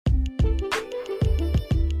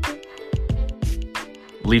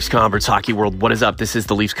Leafs Converts Hockey World, what is up? This is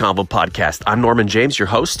the Leafs Convo podcast. I'm Norman James, your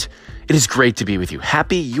host. It is great to be with you.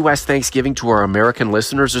 Happy U.S. Thanksgiving to our American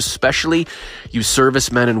listeners, especially you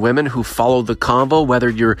servicemen and women who follow the convo, whether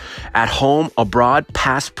you're at home, abroad,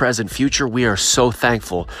 past, present, future. We are so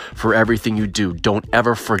thankful for everything you do. Don't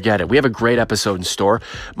ever forget it. We have a great episode in store.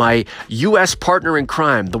 My U.S. partner in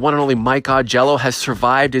crime, the one and only Mike Augello, has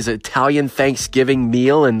survived his Italian Thanksgiving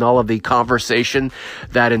meal and all of the conversation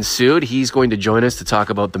that ensued. He's going to join us to talk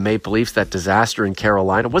about the Maple Leafs, that disaster in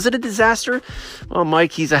Carolina. Was it a disaster? Well,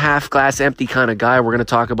 Mike, he's a half-glass empty kind of guy. We're going to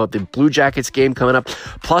talk about the Blue Jackets game coming up,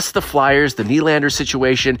 plus the Flyers, the Nylander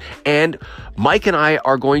situation, and Mike and I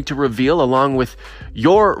are going to reveal, along with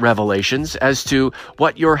your revelations, as to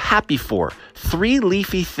what you're happy for. 3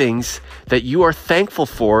 leafy things that you are thankful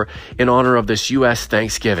for in honor of this U.S.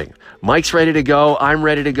 Thanksgiving. Mike's ready to go. I'm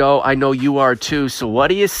ready to go. I know you are too. So what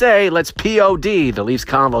do you say? Let's POD. The Leafs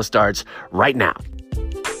Convo starts right now.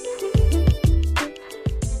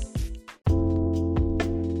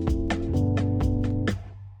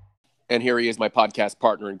 And here he is, my podcast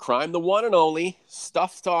partner in crime, the one and only,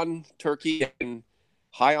 stuffed on turkey and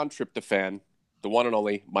high on tryptophan, the one and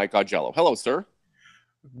only Mike Augello. Hello, sir.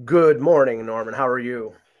 Good morning, Norman. How are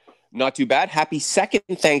you? Not too bad. Happy second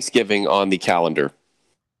Thanksgiving on the calendar.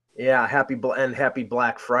 Yeah, happy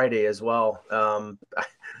Black Friday as well.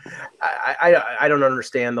 I don't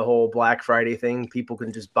understand the whole Black Friday thing. People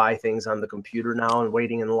can just buy things on the computer now, and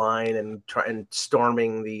waiting in line and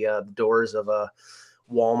storming the doors of a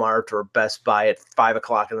Walmart or Best Buy at 5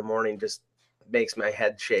 o'clock in the morning just makes my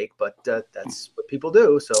head shake. But that's what people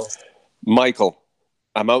do. So, Michael,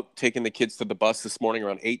 I'm out taking the kids to the bus this morning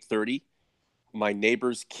around 8:30. My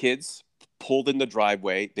neighbor's kids pulled in the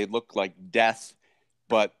driveway. They look like death,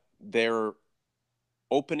 but they're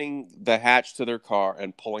opening the hatch to their car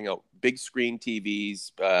and pulling out big screen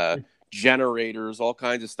TVs, generators, all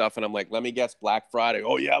kinds of stuff. And I'm like, let me guess, Black Friday.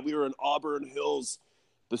 Oh, yeah, we were in Auburn Hills.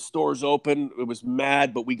 The store's open. It was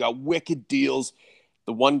mad, but we got wicked deals.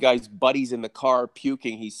 The one guy's buddy's in the car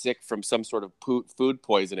puking. He's sick from some sort of food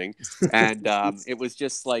poisoning. And it was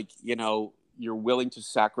just like, you're willing to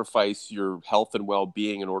sacrifice your health and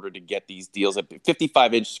well-being in order to get these deals. A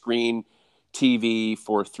 55-inch screen TV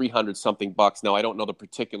for $300 something bucks. Now, I don't know the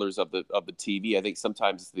particulars of the TV. I think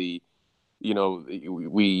sometimes we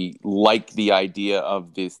like the idea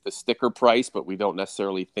of the sticker price, but we don't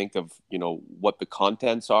necessarily think of, what the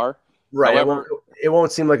contents are. Right. However, it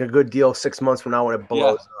won't seem like a good deal 6 months from now when it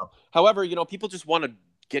blows up. However, people just want to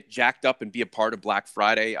get jacked up and be a part of Black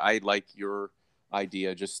Friday. I like your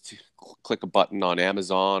idea. Just click a button on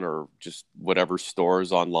Amazon or just whatever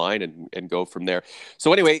stores online and go from there.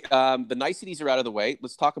 So anyway, the niceties are out of the way.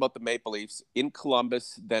 Let's talk about the Maple Leafs in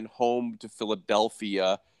Columbus, then home to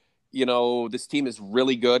Philadelphia. This team is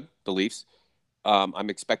really good, the Leafs. I'm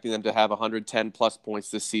expecting them to have 110 plus points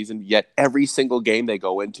this season, yet every single game they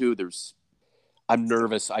go into, I'm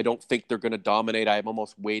nervous. I don't think they're going to dominate. I'm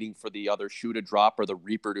almost waiting for the other shoe to drop or the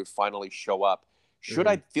Reaper to finally show up. Should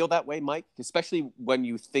I feel that way, Mike? Especially when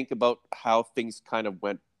you think about how things kind of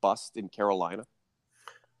went bust in Carolina?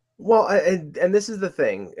 Well, and this is the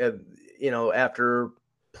thing, after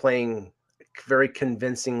playing very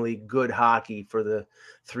convincingly good hockey for the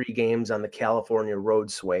 3 games on the California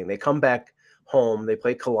road swing, they come back home, they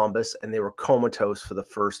play Columbus, and they were comatose for the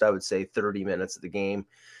first, I would say, 30 minutes of the game,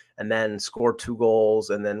 and then score 2 goals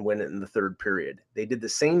and then win it in the third period. They did the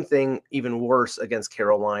same thing, even worse, against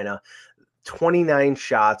Carolina. 29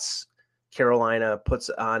 shots Carolina puts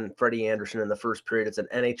on Freddie Anderson in the first period. It's an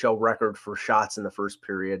NHL record for shots in the first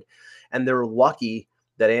period. And they're lucky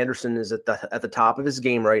that Anderson is at the top of his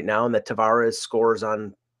game right now, and that Tavares scores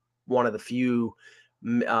on one of the few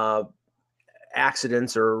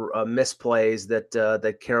accidents or misplays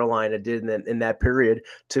that Carolina did in that period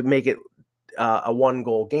to make it a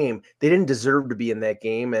 1-goal game. They didn't deserve to be in that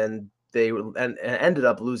game, and they ended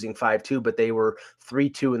up losing 5-2, but they were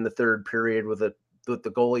 3-2 in the third period with the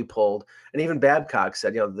goalie pulled. And even Babcock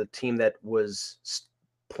said, the team that was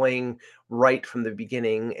playing right from the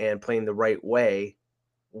beginning and playing the right way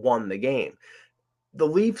won the game. The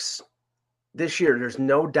Leafs this year, there's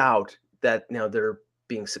no doubt that they're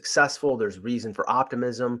being successful. There's reason for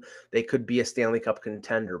optimism. They could be a Stanley Cup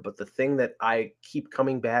contender. But the thing that I keep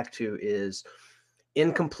coming back to is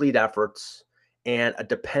incomplete efforts and a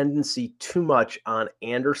dependency too much on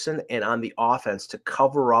Anderson and on the offense to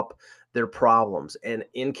cover up their problems. And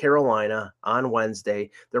in Carolina on Wednesday,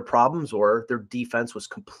 their problems were their defense was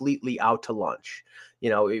completely out to lunch.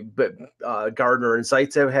 But Gardner and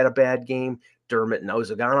Zaitsev had a bad game. Dermott and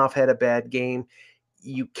Ozhiganov had a bad game.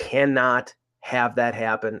 You cannot have that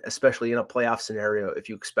happen, especially in a playoff scenario, if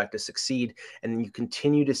you expect to succeed. And you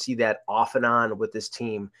continue to see that off and on with this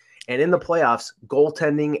team. And in the playoffs,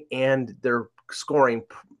 goaltending and their scoring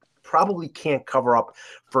probably can't cover up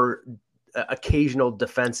for occasional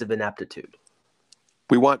defensive ineptitude.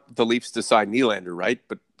 We want the Leafs to sign Nylander, right?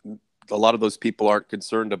 But a lot of those people aren't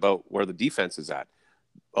concerned about where the defense is at.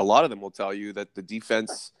 A lot of them will tell you that the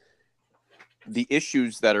defense, the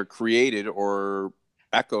issues that are created or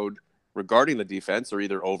echoed regarding the defense are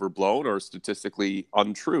either overblown or statistically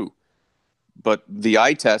untrue. But the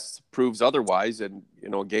eye test proves otherwise. And,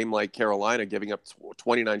 a game like Carolina giving up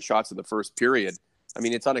 29 shots in the first period, I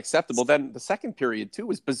mean, it's unacceptable. Then the second period, too,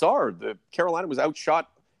 was bizarre. The Carolina was outshot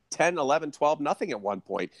 10, 11, 12, nothing at one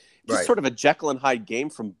point. Just sort of a Jekyll and Hyde game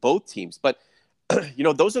from both teams. But,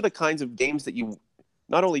 those are the kinds of games that you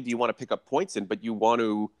not only do you want to pick up points in, but you want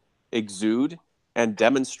to exude and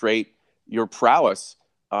demonstrate your prowess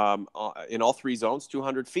in all three zones,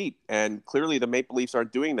 200 feet. And clearly the Maple Leafs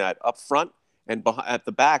aren't doing that up front, and at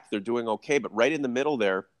the back, they're doing okay. But right in the middle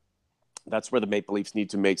there, that's where the Maple Leafs need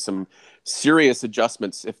to make some serious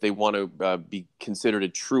adjustments if they want to be considered a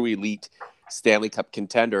true elite Stanley Cup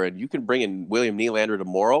contender. And you can bring in William Nylander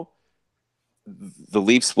tomorrow. The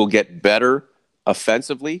Leafs will get better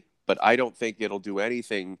offensively, but I don't think it'll do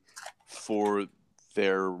anything for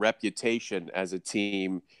their reputation as a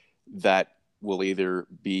team that will either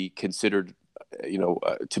be considered,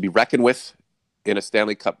 to be reckoned with in a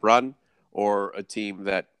Stanley Cup run, or a team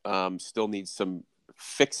that still needs some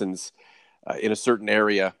fixins in a certain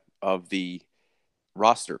area of the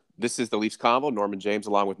roster. This is the Leafs Convo. Norman James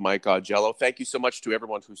along with Mike Augello. Thank you so much to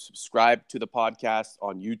everyone who subscribed to the podcast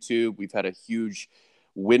on YouTube. We've had a huge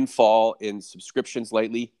windfall in subscriptions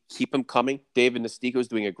lately. Keep them coming. David Nastico is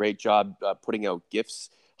doing a great job putting out GIFs,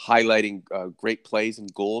 highlighting great plays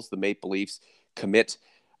and goals the Maple Leafs commit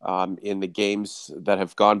in the games that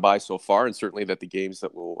have gone by so far, and certainly that the games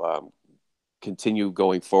that will continue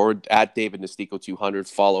going forward. At David Nastico 200,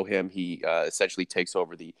 follow him. He essentially takes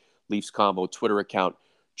over the Leafs Combo Twitter account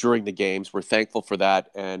during the games. We're thankful for that,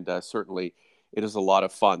 and certainly it is a lot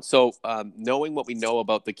of fun. So knowing what we know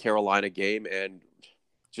about the Carolina game and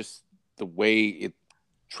just the way it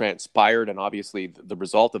transpired, and obviously the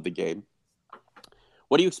result of the game,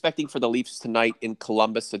 what are you expecting for the Leafs tonight in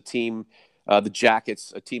Columbus, a team, the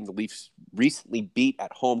Jackets, a team the Leafs recently beat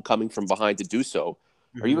at home, coming from behind to do so?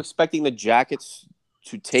 Are you expecting the Jackets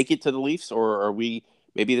to take it to the Leafs, or are we,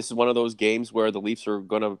 maybe this is one of those games where the Leafs are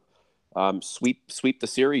going to sweep the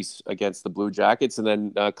series against the Blue Jackets and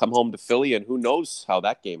then come home to Philly, and who knows how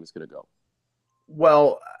that game is going to go?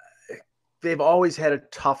 Well, they've always had a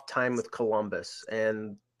tough time with Columbus,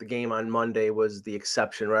 and the game on Monday was the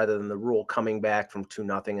exception rather than the rule, coming back from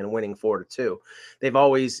 2-0 and winning 4-2. They've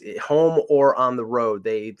always, home or on the road,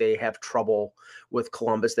 they have trouble with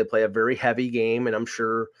Columbus. They play a very heavy game, and I'm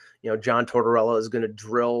sure, John Tortorella is going to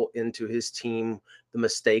drill into his team the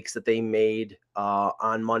mistakes that they made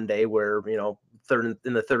on Monday, where, in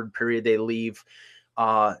the third period, they leave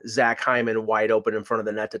Zach Hyman wide open in front of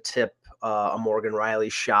the net to tip a Morgan Riley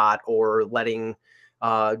shot, or letting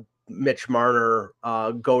Mitch Marner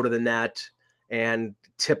go to the net and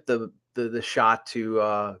tip the shot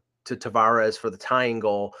to Tavares for the tying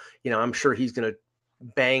goal. I'm sure he's going to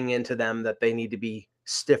bang into them that they need to be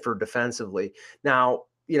stiffer defensively. Now,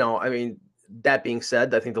 that being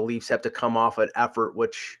said, I think the Leafs have to come off an effort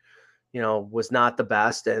which, was not the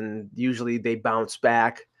best, and usually they bounce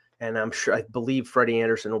back. And I believe Freddie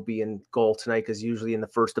Anderson will be in goal tonight, because usually in the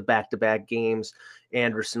first of back-to-back games,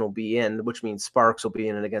 Anderson will be in, which means Sparks will be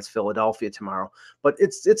in it against Philadelphia tomorrow. But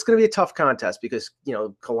it's going to be a tough contest, because,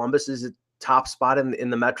 Columbus is a top spot in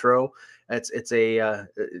the Metro. It's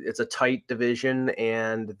a tight division,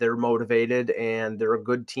 and they're motivated, and they're a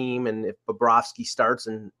good team. And if Bobrovsky starts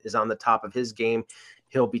and is on the top of his game,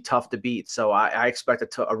 he'll be tough to beat. So I expect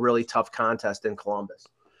a really tough contest in Columbus.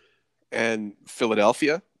 And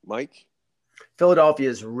Philadelphia, Mike? Philadelphia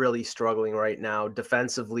is really struggling right now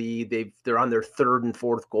defensively. They're on their third and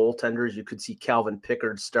fourth goaltenders. You could see Calvin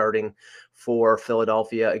Pickard starting for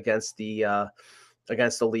Philadelphia against the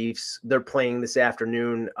Leafs. They're playing this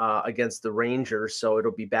afternoon against the Rangers, so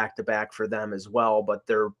it'll be back to back for them as well. But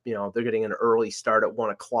they're getting an early start at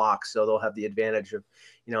 1:00, so they'll have the advantage of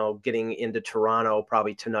getting into Toronto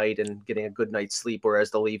probably tonight and getting a good night's sleep,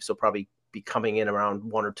 whereas the Leafs will probably be coming in around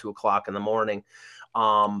 1 or 2 o'clock in the morning.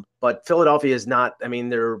 But Philadelphia is not,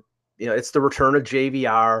 it's the return of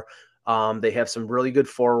JVR. They have some really good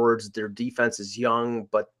forwards. Their defense is young,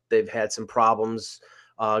 but they've had some problems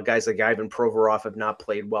Guys like Ivan Provorov have not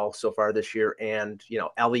played well so far this year. And,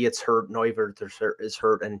 Elliott's hurt, Neuwirth is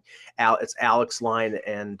hurt, and it's Alex Line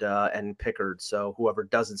and Pickard. So whoever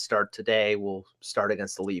doesn't start today will start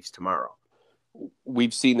against the Leafs tomorrow.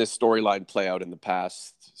 We've seen this storyline play out in the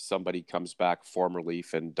past. Somebody comes back, former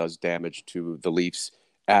Leaf, and does damage to the Leafs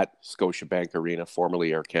at Scotiabank Arena,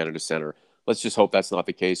 formerly Air Canada Centre. Let's just hope that's not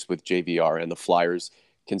the case with JVR and the Flyers,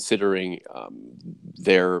 considering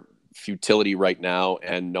their futility right now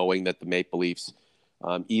and knowing that the Maple Leafs,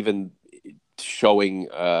 even showing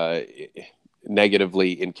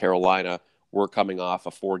negatively in Carolina, we're coming off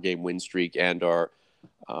a 4-game win streak and are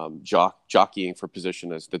jockeying for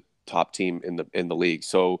position as the top team in the league.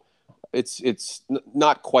 So it's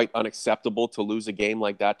not quite unacceptable to lose a game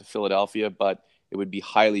like that to Philadelphia, but it would be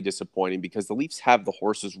highly disappointing because the Leafs have the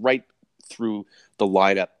horses right through the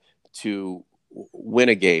lineup to win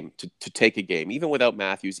a game, to take a game, even without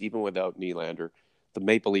Matthews, even without Nylander. The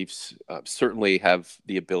Maple Leafs certainly have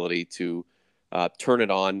the ability to turn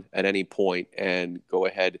it on at any point and go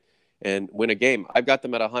ahead and win a game. I've got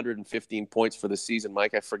them at 115 points for the season,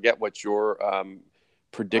 Mike. I forget what your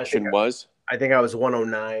prediction was. I think I was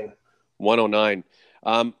 109. 109.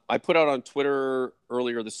 I put out on Twitter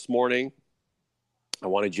earlier this morning, I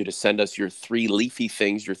wanted you to send us your 3 leafy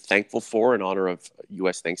things you're thankful for in honor of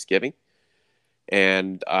U.S. Thanksgiving.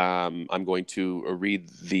 And I'm going to read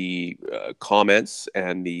the comments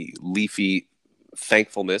and the leafy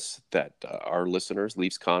thankfulness that our listeners,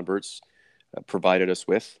 Leafs converts, provided us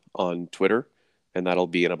with on Twitter. And that'll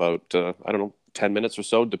be in about, 10 minutes or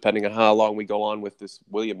so, depending on how long we go on with this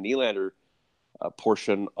William Nylander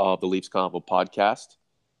portion of the Leafs Convo podcast.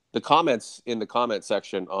 The comments in the comment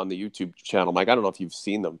section on the YouTube channel, Mike, I don't know if you've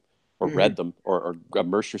seen them or read them or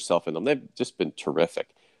immerse yourself in them. They've just been terrific.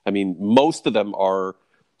 I mean, most of them are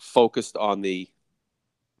focused on the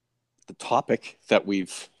topic that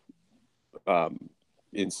we've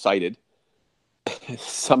incited.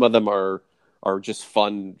 Some of them are just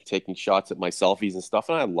fun, taking shots at my selfies and stuff,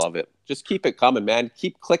 and I love it. Just keep it coming, man.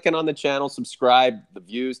 Keep clicking on the channel, subscribe, the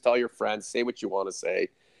views, tell your friends, say what you want to say.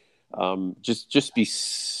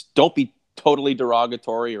 Don't be totally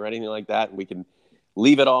derogatory or anything like that, and we can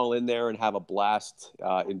leave it all in there and have a blast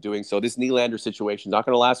in doing so. This Nylander situation is not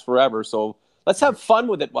going to last forever, so let's have fun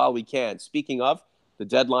with it while we can. Speaking of, the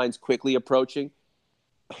deadline's quickly approaching.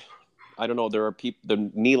 I don't know, there are people, the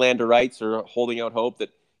Nylanderites are holding out hope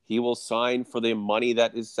that he will sign for the money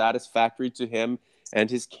that is satisfactory to him and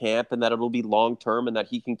his camp, and that it'll be long-term, and that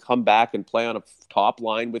he can come back and play on a top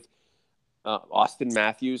line with Austin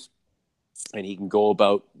Matthews, and he can go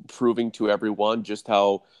about proving to everyone just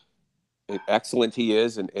how excellent he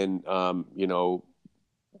is and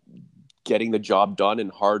getting the job done in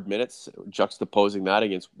hard minutes, juxtaposing that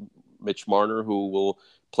against Mitch Marner, who will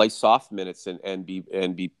play soft minutes and be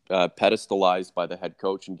pedestalized by the head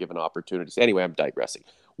coach and given opportunities. Anyway, I'm digressing.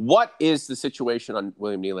 What is the situation on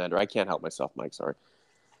William Nylander? I can't help myself, Mike. Sorry.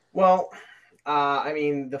 Well,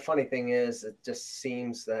 the funny thing is, it just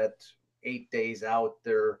seems that 8 days out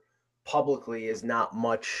there publicly is not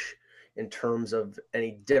much in terms of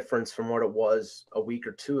any difference from what it was a week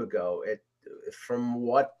or two ago. From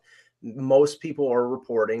what most people are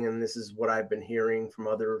reporting, and this is what I've been hearing from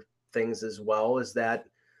other things as well, is that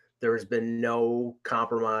there's been no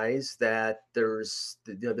compromise, that they're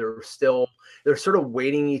sort of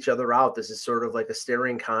waiting each other out. This is sort of like a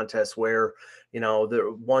staring contest where,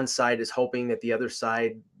 the one side is hoping that the other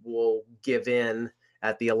side will give in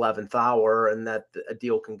at the 11th hour and that a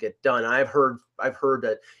deal can get done. I've heard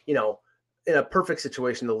that, in a perfect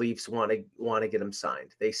situation, the Leafs want to get him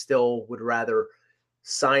signed. They still would rather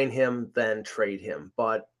sign him than trade him.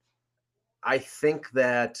 But I think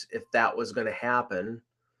that if that was going to happen,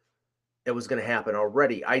 it was going to happen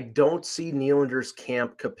already. I don't see Nylander's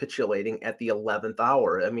camp capitulating at the 11th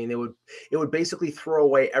hour. I mean, it would basically throw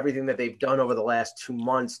away everything that they've done over the last 2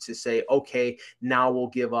 months to say, okay, now we'll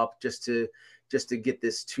give up just to get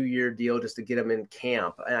this 2-year deal, just to get him in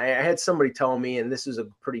camp. And I had somebody tell me, and this is a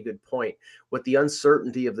pretty good point, with the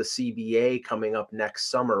uncertainty of the CBA coming up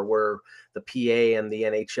next summer, where the PA and the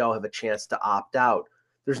NHL have a chance to opt out.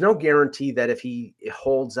 There's no guarantee that if he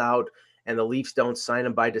holds out and the Leafs don't sign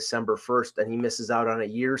him by December 1st and he misses out on a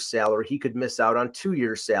year's salary, he could miss out on 2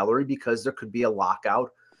 years' salary because there could be a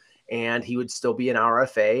lockout and he would still be an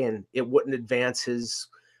RFA, and it wouldn't advance his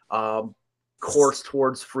course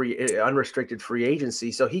towards unrestricted free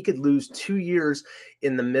agency. So he could lose 2 years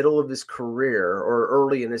in the middle of his career or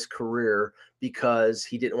early in his career because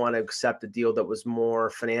he didn't want to accept a deal that was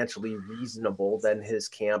more financially reasonable than his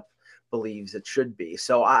camp believes it should be.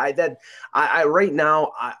 So I right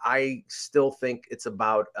now, I still think it's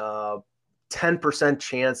about 10%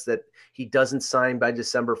 chance that he doesn't sign by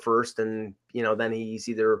December 1st. And, then he's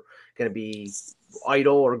either going to be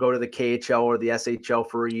idle or go to the KHL or the SHL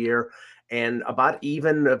for a year. And about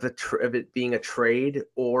even of it being a trade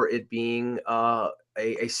or it being a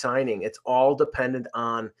signing, it's all dependent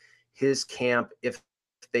on his camp if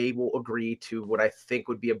they will agree to what I think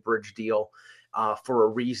would be a bridge deal for a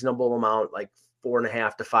reasonable amount, like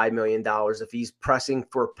 $4.5 to $5 million. If he's pressing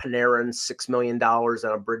for Panarin $6 million on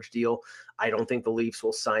a bridge deal, I don't think the Leafs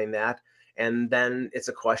will sign that. And then it's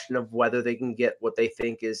a question of whether they can get what they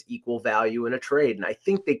think is equal value in a trade. And I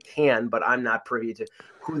think they can, but I'm not privy to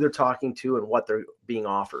who they're talking to and what they're being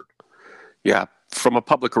offered. Yeah. From a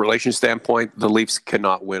public relations standpoint, the Leafs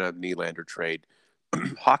cannot win a Nylander trade.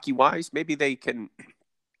 Hockey-wise, maybe they can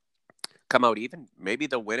come out even. Maybe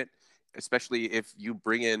they'll win it, especially if you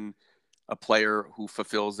bring in a player who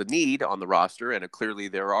fulfills a need on the roster, and clearly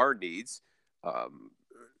there are needs.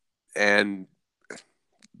 And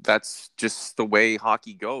that's just the way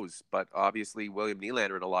hockey goes. But obviously, William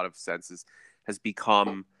Nylander, in a lot of senses, has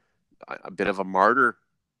become a bit of a martyr.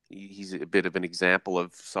 He's a bit of an example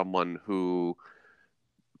of someone who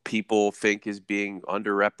people think is being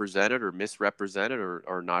underrepresented or misrepresented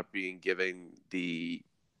or not being given the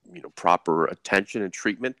proper attention and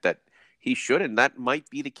treatment that he should. And that might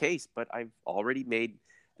be the case, but I've already made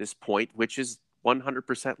this point, which is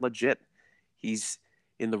 100% legit. He's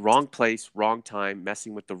in the wrong place, wrong time,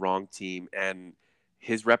 messing with the wrong team, and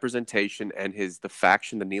his representation and the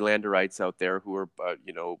faction, the Nylanderites out there who are,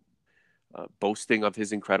 boasting of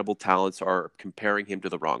his incredible talents are comparing him to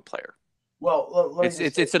the wrong player. Well,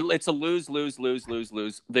 it's a lose.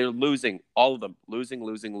 They're losing, all of them, losing.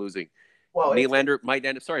 Well, Nylander might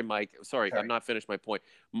end up. Sorry, Mike. Sorry, I'm not finished my point.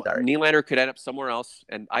 Nylander could end up somewhere else,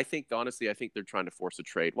 and I think they're trying to force a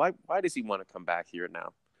trade. Why does he want to come back here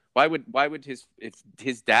now? Why would his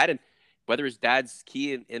dad, and whether his dad's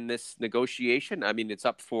key in this negotiation? I mean, it's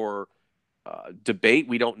up for debate.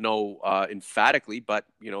 We don't know emphatically, but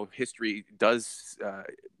history does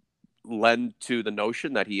lend to the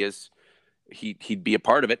notion that he'd be a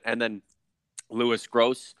part of it. And then Louis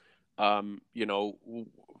Gross,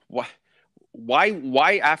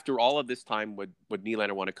 why after all of this time would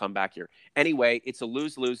Nylander want to come back here? Anyway, it's a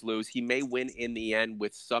lose. He may win in the end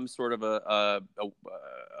with some sort of a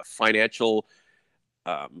financial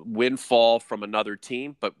windfall from another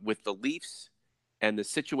team, but with the Leafs and the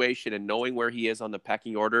situation and knowing where he is on the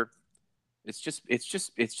pecking order, it's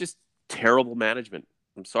just terrible management.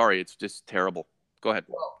 I'm sorry, it's just terrible. Go ahead.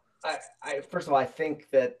 Well, I first of all, I think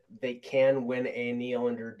that they can win a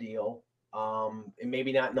Nylander deal. And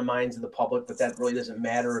maybe not in the minds of the public, but that really doesn't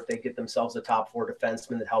matter if they get themselves a top 4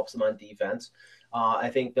 defenseman that helps them on defense. I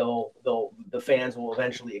think the fans will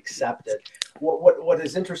eventually accept it. What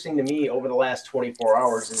is interesting to me over the last 24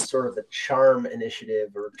 hours is sort of the charm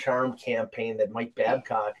initiative or charm campaign that Mike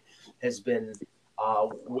Babcock has been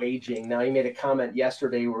waging. Now, he made a comment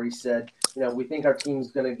yesterday where he said, we think our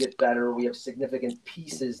team's going to get better. We have significant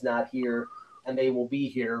pieces not here, and they will be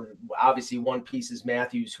here. Obviously, one piece is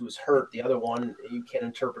Matthews, who is hurt. The other one, you can't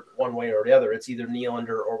interpret one way or the other. It's either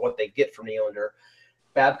Nylander or what they get from Nylander.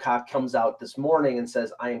 Babcock comes out this morning and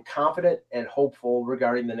says, I am confident and hopeful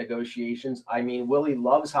regarding the negotiations. I mean, Willie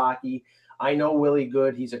loves hockey. I know Willie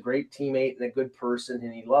good. He's a great teammate and a good person,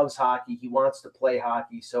 and he loves hockey. He wants to play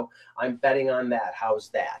hockey, so I'm betting on that. How's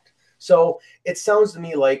that? So it sounds to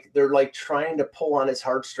me like they're like trying to pull on his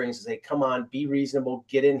heartstrings and say, come on, be reasonable,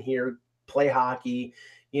 get in here, play hockey,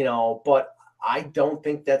 but I don't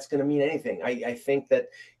think that's going to mean anything. I think that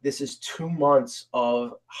this is 2 months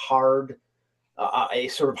of a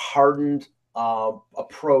sort of hardened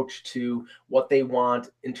approach to what they want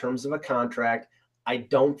in terms of a contract. I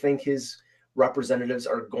don't think his representatives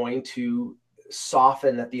are going to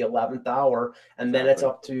soften at the 11th hour, and then it's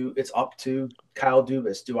up to Kyle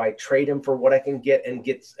Dubas. Do I trade him for what I can get and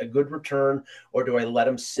get a good return, or do I let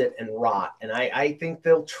him sit and rot? And I think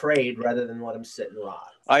they'll trade rather than let him sit and rot.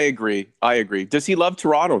 I agree. Does he love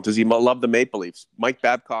Toronto? Does he love the Maple Leafs? Mike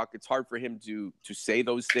Babcock, it's hard for him to say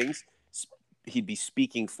those things. He'd be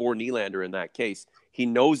speaking for Nylander in that case. He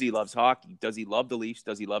knows he loves hockey. Does he love the Leafs?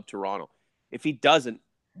 Does he love Toronto? If he doesn't,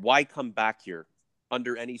 why come back here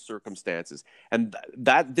under any circumstances? And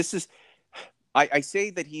I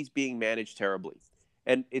say that he's being managed terribly.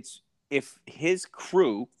 And it's if his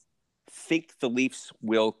crew think the Leafs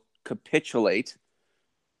will capitulate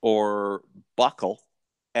or buckle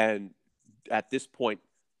and at this point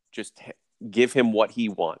just give him what he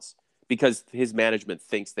wants because his management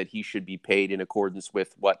thinks that he should be paid in accordance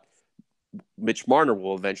with what Mitch Marner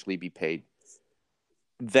will eventually be paid,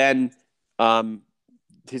 then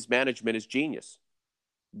his management is genius.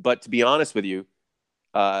 But to be honest with you,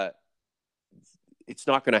 uh, it's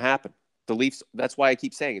not going to happen. The Leafs, that's why I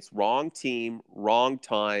keep saying it's wrong team, wrong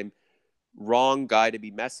time, wrong guy to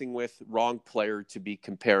be messing with, wrong player to be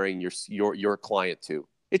comparing your client to.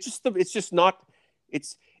 It's just not.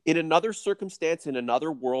 It's in another circumstance, in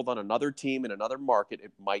another world, on another team, in another market,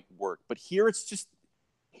 it might work. But here, it's just,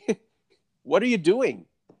 what are you doing?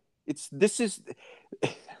 This is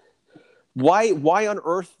why on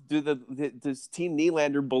earth does Team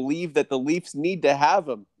Nylander believe that the Leafs need to have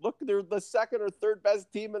him? Look, they're the second or third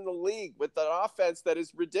best team in the league with an offense that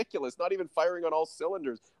is ridiculous, not even firing on all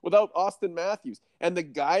cylinders without Austin Matthews. And the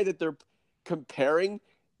guy that they're comparing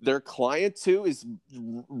their client to is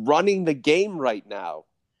running the game right now.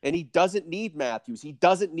 And he doesn't need Matthews. He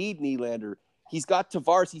doesn't need Nylander. He's got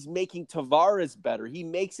Tavares. He's making Tavares better. He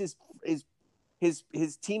makes his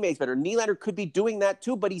teammates better. Nylander could be doing that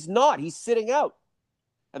too, but he's not. He's sitting out.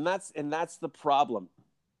 And that's the problem.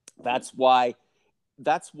 That's why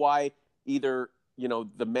either,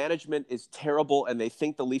 the management is terrible and they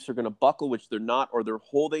think the Leafs are going to buckle, which they're not, or they're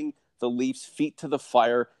holding the Leafs' feet to the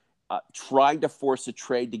fire, trying to force a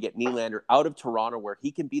trade to get Nylander out of Toronto where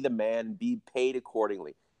he can be the man and be paid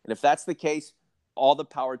accordingly. And if that's the case, all the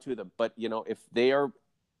power to them. But, if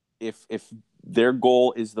their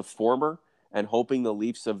goal is the former, and hoping the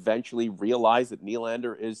Leafs eventually realize that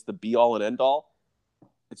Nylander is the be-all and end-all,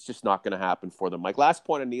 it's just not going to happen for them. Mike, last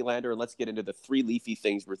point on Nylander, and let's get into the 3 Leafy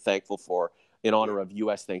things we're thankful for in honor of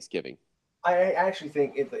U.S. Thanksgiving. I actually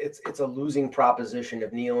think it's a losing proposition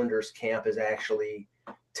if Nylander's camp is actually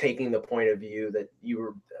taking the point of view that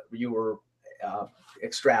you were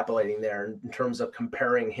extrapolating there in terms of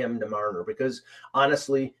comparing him to Marner, because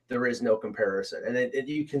honestly, there is no comparison. And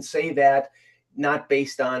you can say that not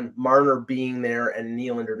based on Marner being there and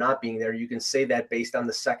Nylander not being there. You can say that based on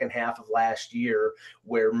the second half of last year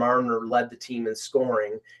where Marner led the team in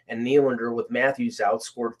scoring and Nylander, with Matthews out,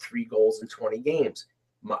 scored 3 goals in 20 games.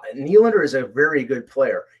 Nylander is a very good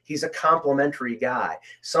player. He's a complimentary guy.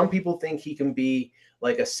 Some people think he can be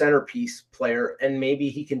like a centerpiece player, and maybe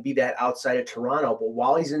he can be that outside of Toronto. But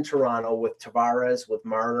while he's in Toronto with Tavares, with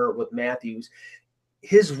Marner, with Matthews,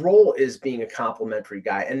 his role is being a complimentary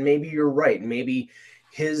guy. And maybe you're right. Maybe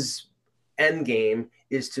his end game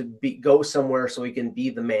is to go somewhere so he can be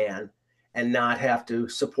the man and not have to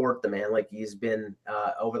support the man like he's been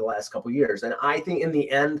over the last couple of years. And I think in the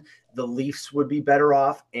end, the Leafs would be better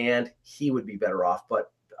off and he would be better off.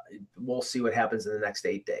 But we'll see what happens in the next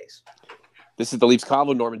 8 days. This is the Leafs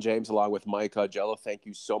Convo. Norman James along with Mike Jello. Thank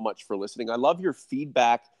you so much for listening. I love your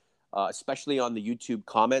feedback, especially on the YouTube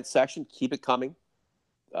comment section. Keep it coming.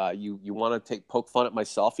 You want to poke fun at my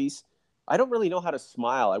selfies. I don't really know how to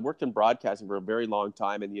smile. I worked in broadcasting for a very long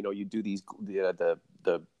time, and you do these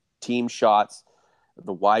the team shots,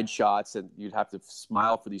 the wide shots, and you'd have to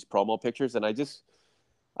smile for these promo pictures. And I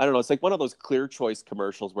don't know. It's like one of those Clear Choice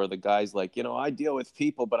commercials where the guy's like, I deal with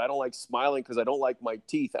people, but I don't like smiling because I don't like my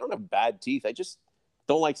teeth. I don't have bad teeth. I just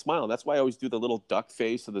don't like smiling. That's why I always do the little duck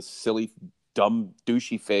face or the silly, dumb,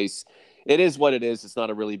 douchey face. It is what it is. It's not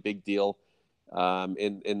a really big deal.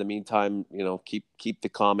 In the meantime, keep the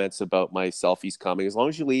comments about my selfies coming. As long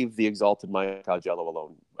as you leave the exalted Mike Jello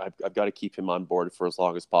alone, I've got to keep him on board for as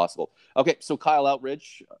long as possible. Okay, so Kyle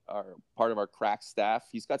Outridge, part of our crack staff,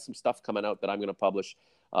 he's got some stuff coming out that I'm going to publish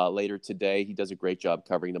later today. He does a great job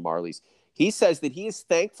covering the Marlies. He says that he is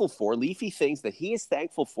thankful for Leafy things that he is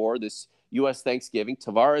thankful for this U.S. Thanksgiving.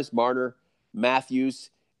 Tavares, Marner,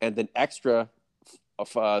 Matthews, and an extra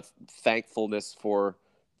of thankfulness for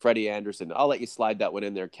Freddie Anderson. I'll let you slide that one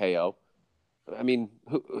in there, KO. I mean,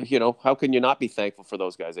 how can you not be thankful for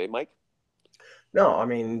those guys, Mike? No, I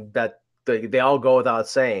mean, that they all go without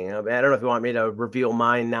saying. I don't know if you want me to reveal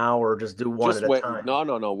mine now or just do one at a time. No. I'm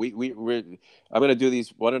going to do these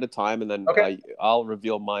one at a time, and then okay. I'll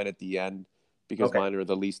reveal mine at the end because mine are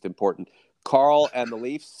the least important. Carl and the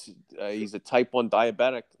Leafs, he's a type 1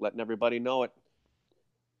 diabetic, letting everybody know it.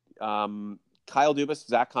 Kyle Dubas,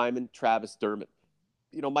 Zach Hyman, Travis Dermott.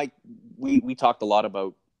 Mike, we talked a lot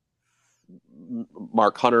about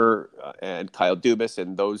Mark Hunter and Kyle Dubas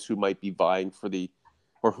and those who might be vying for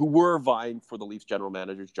who were vying for the Leafs general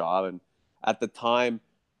manager's job. And at the time,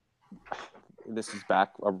 and this is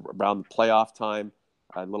back around the playoff time,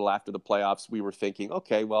 a little after the playoffs, we were thinking,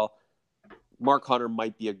 okay, well, Mark Hunter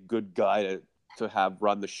might be a good guy to have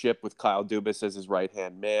run the ship with Kyle Dubas as his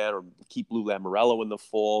right-hand man, or keep Lou Lamoriello in the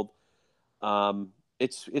fold.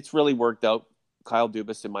 It's really worked out. Kyle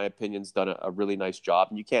Dubas, in my opinion, has done a really nice job.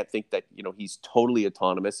 And you can't think that, he's totally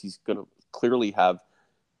autonomous. He's going to clearly have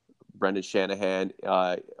Brendan Shanahan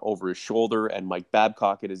over his shoulder and Mike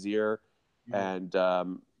Babcock at his ear, and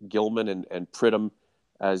Gilman and Pridham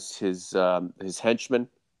as his henchman.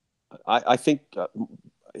 I think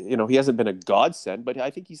he hasn't been a godsend, but I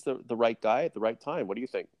think he's the right guy at the right time. What do you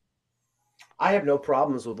think? I have no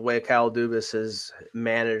problems with the way Kyle Dubas has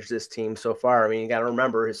managed this team so far. I mean, you got to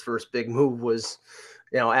remember his first big move was,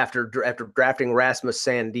 after drafting Rasmus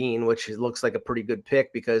Sandin, which looks like a pretty good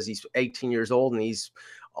pick because he's 18 years old and he's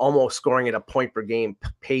almost scoring at a point per game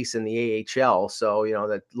pace in the AHL. So,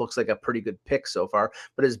 that looks like a pretty good pick so far.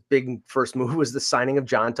 But his big first move was the signing of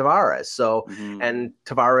John Tavares. So, and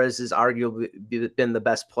Tavares has arguably been the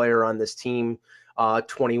best player on this team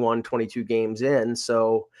 21, 22 games in.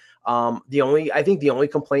 So, I think the only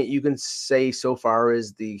complaint you can say so far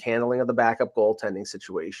is the handling of the backup goaltending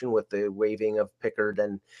situation with the waiving of Pickard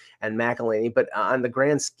and McElhinney. But on the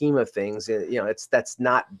grand scheme of things, that's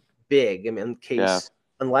not big. I mean,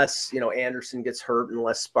 unless Anderson gets hurt,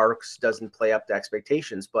 unless Sparks doesn't play up to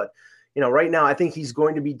expectations. But right now, I think he's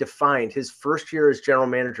going to be defined. His first year as general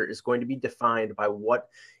manager is going to be defined by what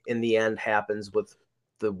in the end happens with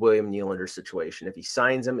the William Nylander situation. If he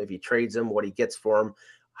signs him, if he trades him, what he gets for him,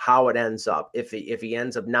 how it ends up. If he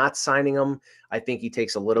ends up not signing him, I think he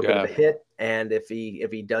takes a little bit of a hit. And if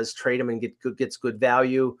he does trade him and gets good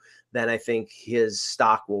value, then I think his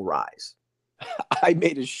stock will rise. I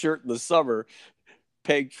made a shirt in the summer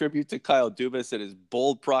paying tribute to Kyle Dubas and his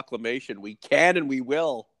bold proclamation, "We can and we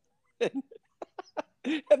will."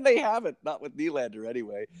 And they haven't, not with Nylander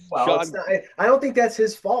anyway. Well, I don't think that's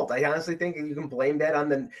his fault. I honestly think you can blame that on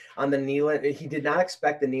the Nylander. He did not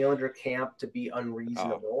expect the Nylander camp to be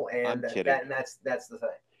unreasonable, and that's the thing.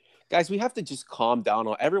 Guys, we have to just calm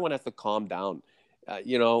down. Everyone has to calm down.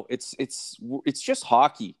 It's just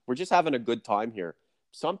hockey. We're just having a good time here.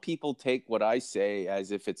 Some people take what I say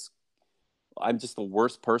as if I'm just the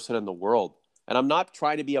worst person in the world, and I'm not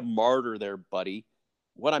trying to be a martyr there, buddy.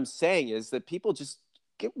 What I'm saying is that people just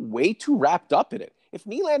get way too wrapped up in it. If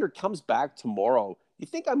Nylander comes back tomorrow, you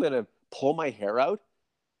think I'm going to pull my hair out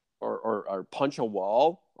or punch a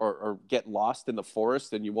wall or get lost in the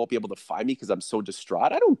forest and you won't be able to find me because I'm so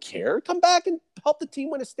distraught? I don't care. Come back and help the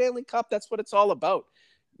team win a Stanley Cup. That's what it's all about.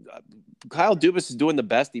 Kyle Dubas is doing the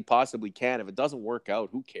best he possibly can. If it doesn't work out,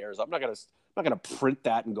 who cares? I'm not gonna print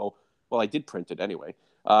that and go, well, I did print it anyway.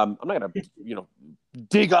 I'm not going to,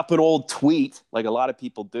 dig up an old tweet like a lot of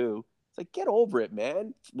people do. It's like, get over it,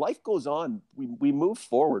 man. Life goes on. We move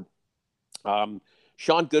forward.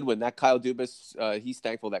 Sean Goodwin, that Kyle Dubas, he's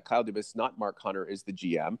thankful that Kyle Dubas, not Mark Hunter, is the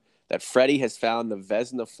GM, that Freddie has found the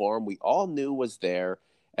Vezina form we all knew was there,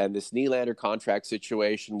 and this Nylander contract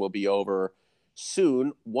situation will be over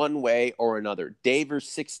soon, one way or another.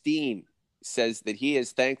 Daver16 says that he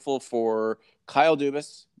is thankful for Kyle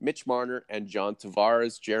Dubas, Mitch Marner, and John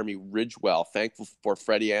Tavares. Jeremy Ridgewell, thankful for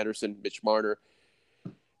Freddie Anderson, Mitch Marner,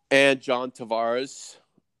 and John Tavares.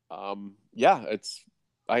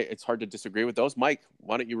 It's hard to disagree with those. Mike,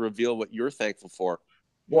 why don't you reveal what you're thankful for?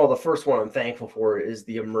 Well, the first one I'm thankful for is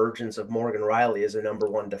the emergence of Morgan Riley as a number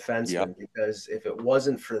one defenseman, because if it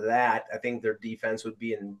wasn't for that, I think their defense would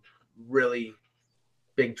be in really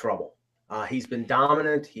big trouble. He's been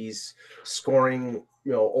dominant. He's scoring,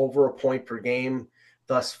 over a point per game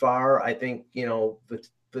thus far. I think,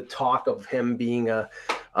 the talk of him being a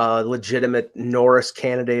legitimate Norris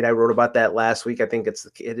candidate, I wrote about that last week. I think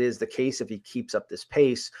it is the case if he keeps up this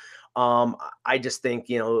pace. I just think,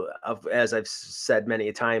 as I've said many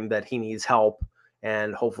a time, that he needs help,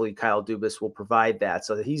 and hopefully Kyle Dubas will provide that.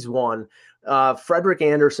 So he's one. Frederik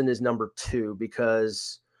Andersen is number two,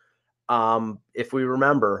 because if we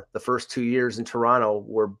remember, the first 2 years in Toronto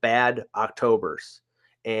were bad Octobers,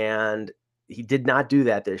 and he did not do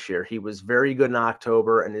that this year. He was very good in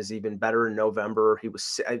October and is even better in November.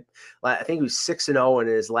 I think he was 6-0 in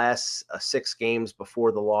his last 6 games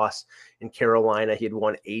before the loss in Carolina. He had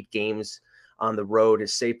won 8 games on the road.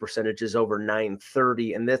 His save percentage is over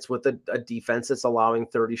 .930, and that's with a defense that's allowing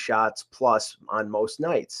 30 shots plus on most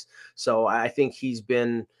nights. So I think he's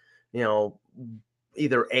been,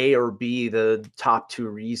 either A or B, the top 2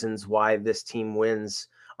 reasons why this team wins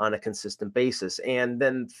on a consistent basis. And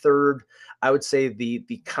then third, I would say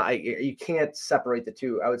you can't separate the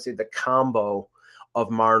two. I would say the combo of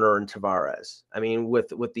Marner and Tavares. I mean, with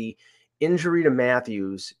the injury to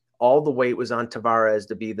Matthews, all the weight was on Tavares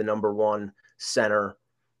to be the number one center,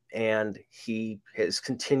 and he has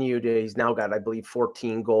continued. He's now got, I believe,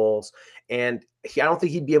 14 goals, and I don't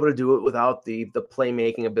think he'd be able to do it without the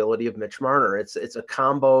playmaking ability of Mitch Marner. It's a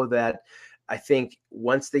combo that I think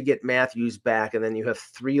once they get Matthews back, and then you have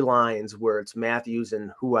 3 lines where it's Matthews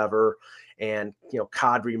and whoever, and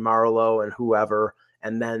Kadri, Marleau, and whoever,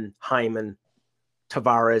 and then Hyman,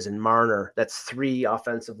 Tavares, and Marner. That's 3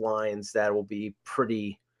 offensive lines that will be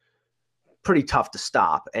pretty pretty tough to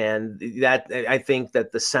stop. And that, I think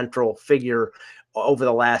that the central figure over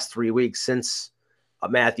the last 3 weeks since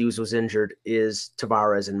Matthews was injured is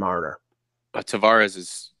Tavares and Marner.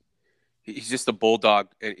 Tavares he's just a bulldog,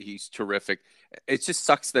 and he's terrific. It just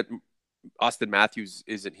sucks that Austin Matthews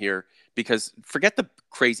isn't here, because forget the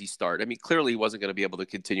crazy start. I mean, clearly he wasn't going to be able to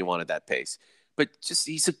continue on at that pace, but just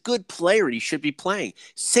he's a good player and he should be playing.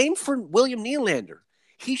 Same for William Nylander.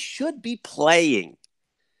 He should be playing.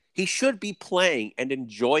 He should be playing and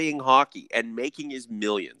enjoying hockey and making his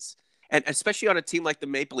millions. And especially on a team like the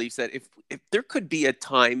Maple Leafs, that if there could be a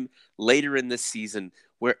time later in this season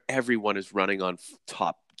where everyone is running on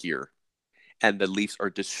top gear and the Leafs are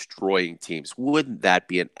destroying teams, wouldn't that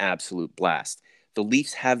be an absolute blast? The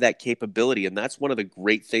Leafs have that capability, and that's one of the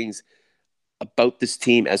great things about this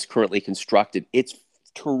team as currently constructed. It's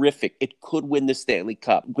terrific. It could win the Stanley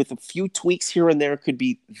Cup. With a few tweaks here and there, it could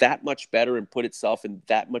be that much better and put itself in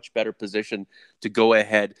that much better position to go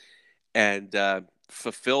ahead and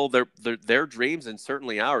fulfill their dreams, and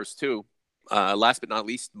certainly ours too. Last but not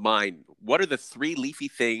least, mine. What are the 3 Leafy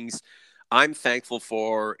things I'm thankful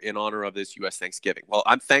for in honor of this U.S. Thanksgiving? Well,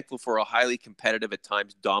 I'm thankful for a highly competitive, at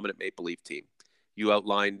times dominant Maple Leaf team. You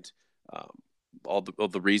outlined all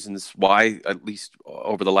the reasons why, at least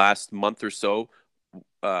over the last month or so,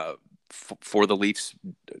 for the Leafs'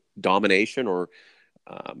 domination or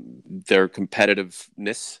their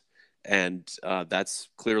competitiveness. And that's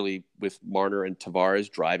clearly with Marner and Tavares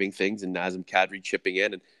driving things and Nazem Kadri chipping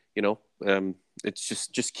in. And, it's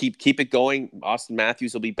just keep it going. Austin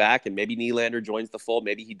Matthews will be back, and maybe Nylander joins the fold.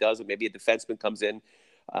 Maybe he doesn't. Maybe a defenseman comes in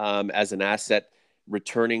as an asset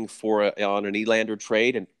returning on an Nylander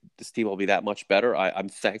trade, and this team will be that much better. I'm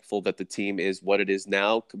thankful that the team is what it is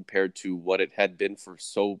now compared to what it had been for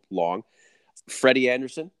so long. Freddie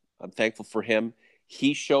Anderson, I'm thankful for him.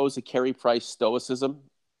 He shows a Carey Price stoicism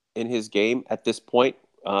in his game at this point.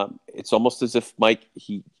 It's almost as if Mike,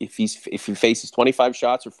 if he faces 25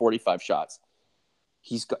 shots or 45 shots,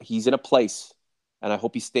 he's in a place, and I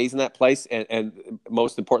hope he stays in that place. And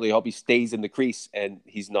most importantly, I hope he stays in the crease and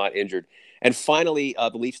he's not injured. And finally,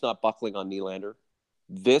 the Leafs not buckling on Nylander.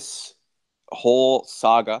 This whole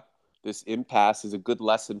saga, this impasse, is a good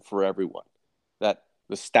lesson for everyone, that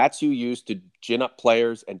the stats you use to gin up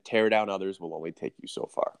players and tear down others will only take you so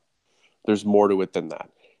far. There's more to it than that.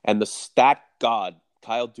 And the stat god,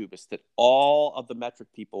 Kyle Dubas, that all of the metric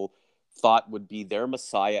people thought would be their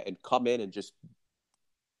messiah and come in and just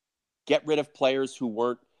get rid of players who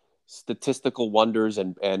weren't statistical wonders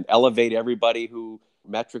and elevate everybody who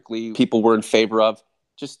metrically people were in favor of,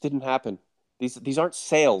 just didn't happen. These aren't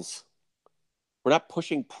sales. We're not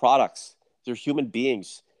pushing products. They're human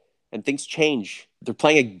beings, and things change. They're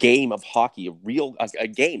playing a game of hockey, a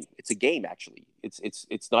game. It's a game, actually.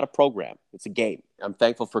 It's not a program. It's a game. I'm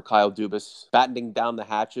thankful for Kyle Dubas battening down the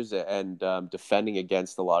hatches and defending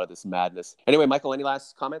against a lot of this madness. Anyway, Michael, any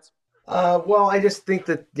last comments? Well, I just think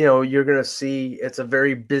that, you're going to see it's a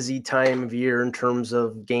very busy time of year in terms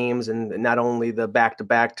of games, and not only the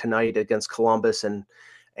back-to-back tonight against Columbus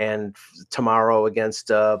and tomorrow against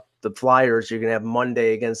the Flyers. You're going to have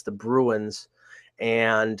Monday against the Bruins.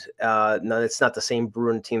 And no, it's not the same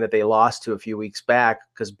Bruin team that they lost to a few weeks back,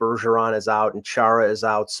 because Bergeron is out and Chara is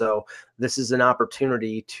out. So this is an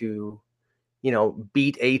opportunity to,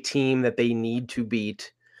 beat a team that they need to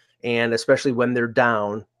beat, and especially when they're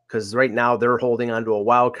down, because right now they're holding on to a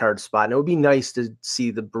wild card spot. And it would be nice to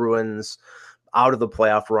see the Bruins out of the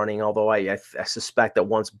playoff running, although I suspect that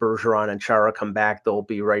once Bergeron and Chara come back, they'll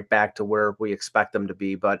be right back to where we expect them to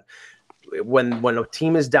be. But when a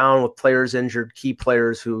team is down with players injured, key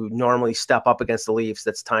players who normally step up against the Leafs,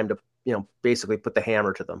 that's time to, basically put the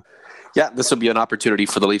hammer to them. Yeah, this will be an opportunity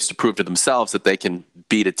for the Leafs to prove to themselves that they can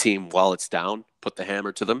beat a team while it's down, put the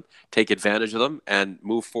hammer to them, take advantage of them, and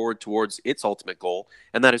move forward towards its ultimate goal,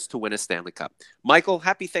 and that is to win a Stanley Cup. Michael,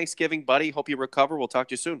 happy Thanksgiving, buddy. Hope you recover. We'll talk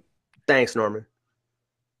to you soon. Thanks, Norman.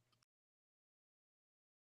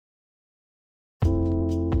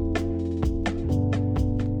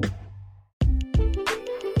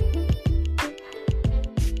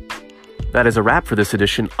 That is a wrap for this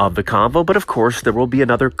edition of The Convo, but of course there will be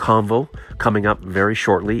another Convo coming up very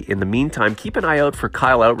shortly. In the meantime, keep an eye out for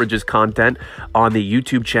Kyle Outridge's content on the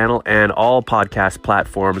YouTube channel and all podcast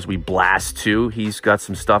platforms we blast to. He's got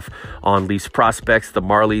some stuff on Leafs prospects, the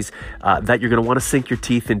Marlies, that you're going to want to sink your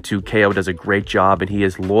teeth into. KO does a great job, and he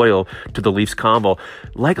is loyal to the Leafs Convo.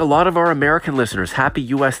 Like a lot of our American listeners, happy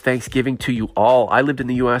U.S. Thanksgiving to you all. I lived in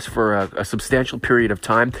the U.S. for a substantial period of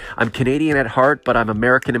time. I'm Canadian at heart, but I'm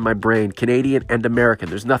American in my brain. Canadian and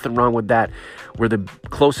American. There's nothing wrong with that. We're the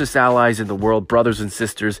closest allies in the world, brothers and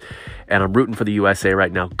sisters, and I'm rooting for the USA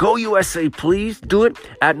right now. Go USA, please. Do it.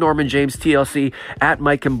 At Norman James TLC, at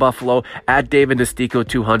Mike in Buffalo, at David Nestico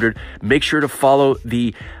 200. Make sure to follow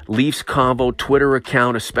the Leafs Convo Twitter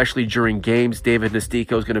account, especially during games. David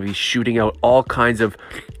Nestico is going to be shooting out all kinds of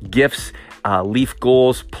gifts, Leaf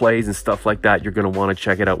goals, plays, and stuff like that. You're going to want to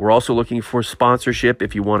check it out. We're also looking for sponsorship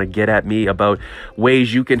if you want to get at me about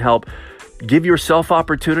ways you can help give yourself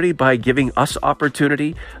opportunity by giving us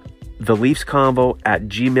opportunity. The Leafs Convo at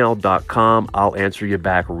gmail.com. I'll answer you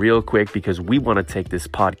back real quick because we want to take this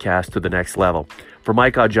podcast to the next level. For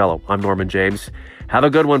Mike Augello, I'm Norman James. Have a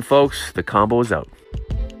good one, folks. The Convo is out.